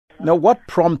Now, what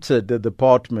prompted the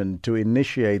department to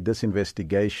initiate this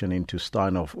investigation into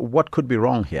Steinhoff? What could be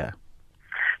wrong here?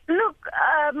 Look,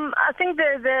 I think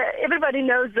everybody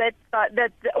knows that. I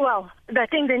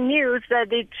think the news that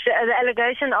the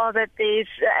allegations are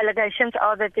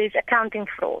that there's accounting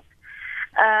fraud.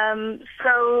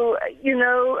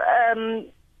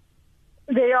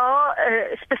 There are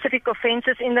specific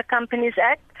offences in the Companies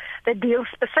Act that deal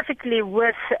specifically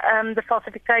with the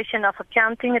falsification of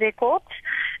accounting records,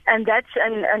 and that's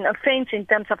an offence in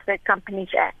terms of the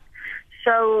Companies Act.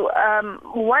 So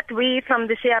what we from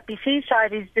the CIPC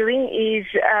side is doing is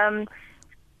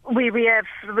we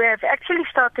have actually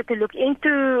started to look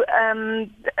into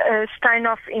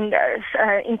Steinhoff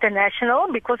International,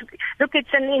 because look,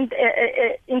 it's an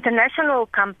international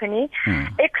company,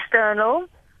 external,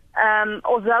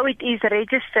 although it is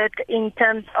registered in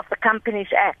terms of the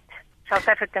Companies Act, South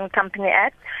African Company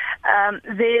Act.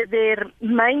 Their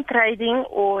main trading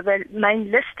or the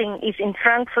main listing is in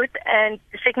Frankfurt, and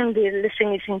the secondary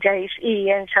listing is in JSE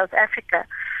in South Africa.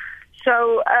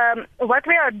 So what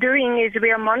we are doing is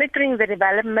we are monitoring the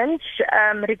developments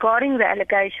regarding the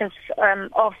allegations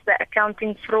of the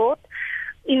accounting fraud.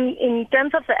 In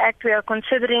terms of the Act, we are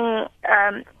considering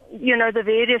the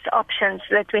various options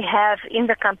that we have in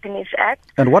the Companies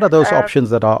Act. And what are those options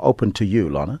that are open to you,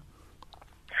 Lana?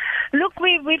 Look,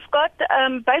 we've got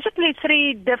basically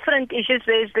three different issues.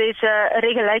 There's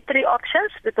regulatory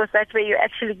options, because that's where you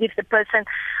actually give the person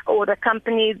or the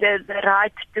company the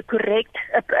right to correct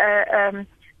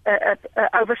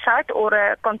oversight or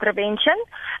a contravention.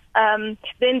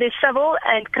 Then there's civil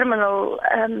and criminal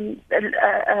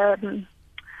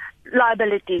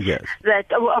liabilities, yes.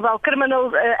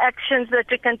 Criminal actions that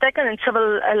we can take, and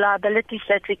civil liabilities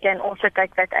that we can also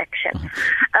take that action.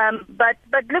 But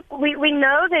look, we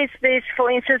know there's for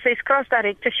instance there's cross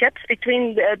directorships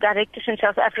between the directors in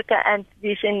South Africa and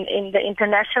these in the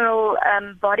international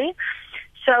body.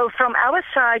 So from our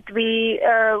side, we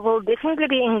will definitely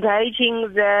be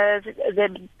engaging the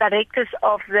directors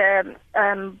of the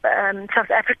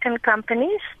South African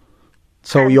companies.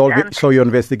 So your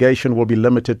investigation will be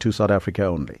limited to South Africa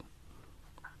only?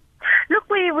 Look,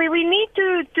 we need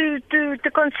to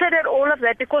consider all of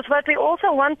that, because what we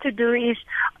also want to do is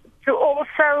to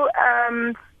also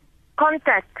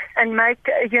contact and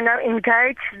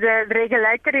engage the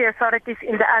regulatory authorities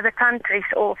in the other countries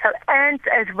also, and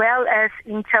as well as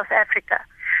in South Africa.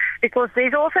 Because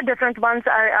there's also different ones.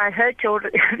 I heard your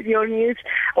news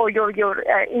or your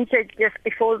insight just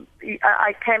before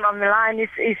I came on the line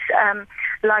is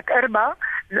like IRBA.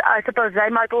 I suppose they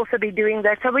might also be doing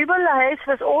that. So we will liaise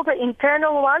with all the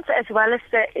internal ones as well as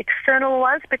the external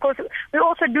ones, because we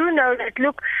also do know that,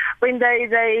 look, when they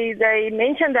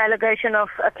mentioned the allegation of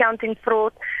accounting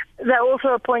fraud, they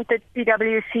also appointed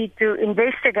PwC to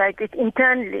investigate it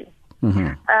internally.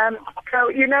 Mm-hmm.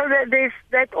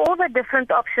 There's all the different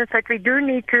options that we do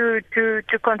need to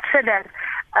consider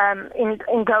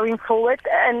in going forward,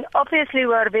 and obviously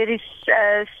we are very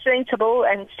sensible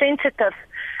and sensitive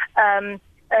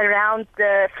around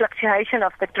the fluctuation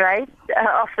of the trade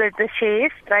of the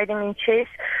shares, trading in shares.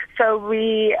 So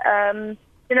we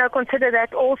consider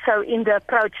that also in the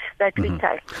approach that we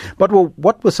take. But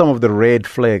what were some of the red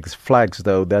flags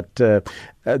though,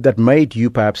 that made you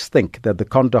perhaps think that the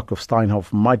conduct of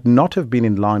Steinhoff might not have been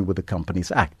in line with the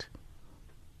Companies Act?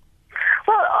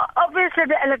 Well, obviously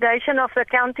the allegation of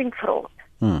accounting fraud.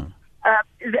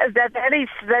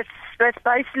 That's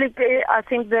basically, I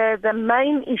think, the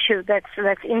main issue that's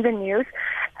in the news,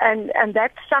 and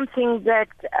that's something that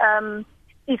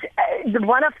is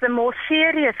one of the more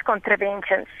serious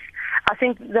contraventions. I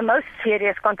think the most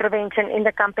serious contravention in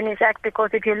the Companies Act, because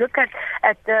if you look at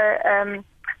the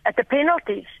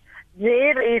penalties,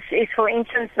 there is for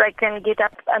instance, they can get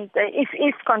up and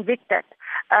if convicted,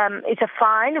 it's a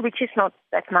fine, which is not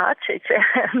that much. It's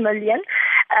 1 million,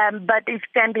 but it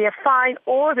can be a fine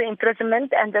or the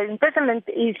imprisonment, and the imprisonment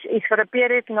is for a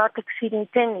period not exceeding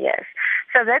 10 years.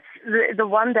 So that's the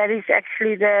one that is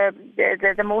actually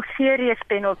the more serious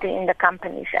penalty in the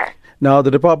Companies Act. Now,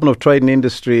 the Department of Trade and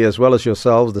Industry, as well as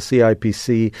yourselves, the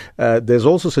CIPC, there's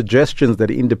also suggestions that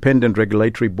an independent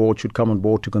regulatory board should come on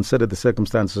board to consider the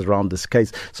circumstances around this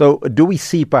case. So do we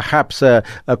see perhaps a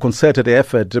concerted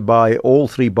effort by all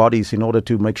three bodies in order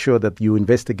to make sure that you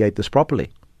investigate this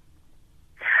properly?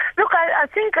 Look, I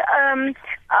think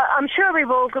I'm sure we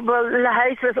will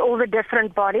liaise with all the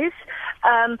different bodies.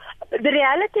 The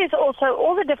reality is also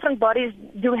all the different bodies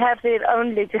do have their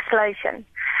own legislation.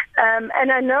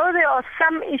 And I know there are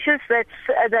some issues that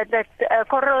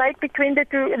correlate between the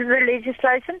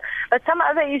legislation, but some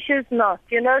other issues not,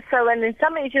 So, and in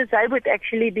some issues, they would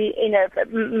actually be in a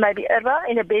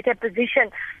better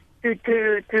position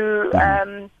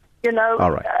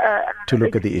all right. To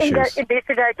look at the issues.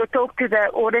 Investigate or talk to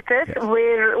the auditors,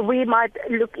 where we might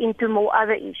look into more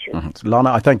other issues.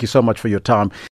 Lana, I thank you so much for your time.